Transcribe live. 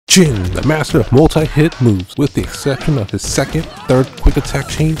Jin, the master of multi-hit moves, with the exception of his second, third quick attack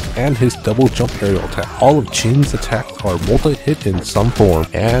chain and his double jump aerial attack. All of Jin's attacks are multi-hit in some form,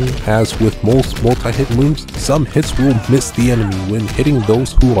 and as with most multi-hit moves, some hits will miss the enemy when hitting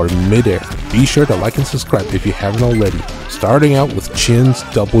those who are mid-air. Be sure to like and subscribe if you haven't already. Starting out with Jin's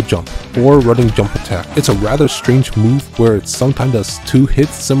double jump, or running jump attack. It's a rather strange move where it sometimes does 2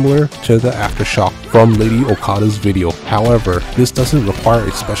 hits similar to the Aftershock from Lady Okada's video. However, this doesn't require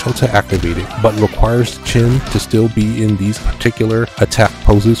a special to activate it, but requires Jin to still be in these particular attack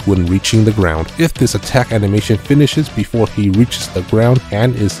poses when reaching the ground. If this attack animation finishes before he reaches the ground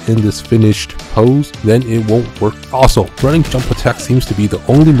and is in this finished pose, then it won't work. Also, running jump attack seems to be the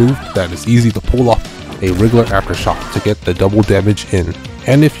only move that is easy to pull off a regular Aftershock to get the double damage in.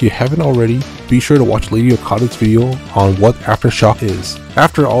 And if you haven't already, be sure to watch Lady Okada's video on what Aftershock is.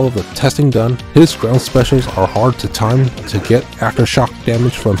 After all of the testing done, his ground specials are hard to time to get Aftershock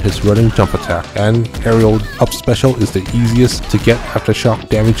damage from his running jump attack, and aerial up special is the easiest to get Aftershock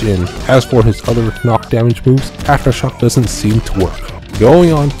damage in. As for his other knock damage moves, Aftershock doesn't seem to work.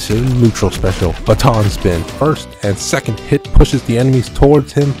 Going on to neutral special, baton spin. First and second hit pushes the enemies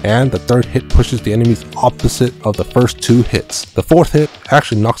towards him, and the third hit pushes the enemies opposite of the first 2 hits. The fourth hit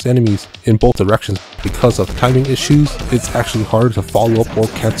actually knocks enemies in both directions. Because of timing issues, it's actually hard to follow up or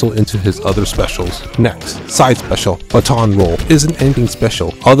cancel into his other specials. Next, side special, baton roll. Isn't anything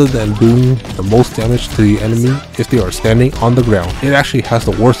special other than doing the most damage to the enemy if they are standing on the ground. It actually has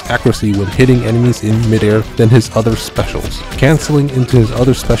the worst accuracy when hitting enemies in midair than his other specials. Canceling into his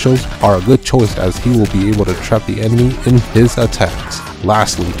other specials are a good choice, as he will be able to trap the enemy in his attacks.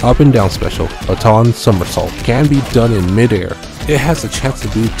 Lastly, up and down special, baton somersault, can be done in midair. It has a chance to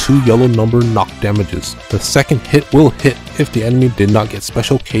do 2 yellow number knock damages. The second hit will hit if the enemy did not get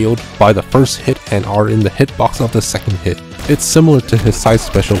special KO'd by the first hit and are in the hitbox of the second hit. It's similar to his side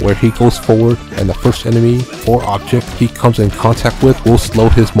special, where he goes forward and the first enemy or object he comes in contact with will slow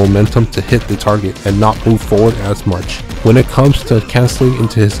his momentum to hit the target and not move forward as much. When it comes to canceling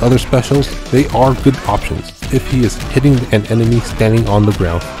into his other specials, they are good options if he is hitting an enemy standing on the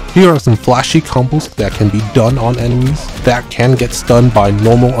ground. Here are some flashy combos that can be done on enemies that can get stunned by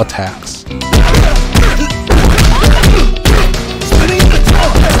normal attacks.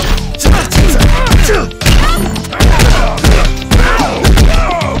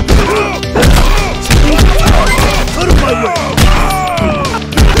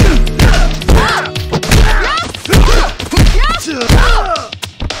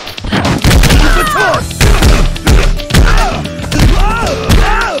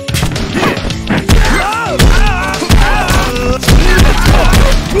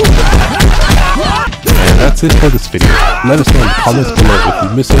 That's it for this video. Let us know in the comments below if you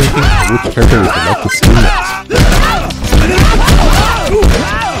missed anything or which character would you like to see next.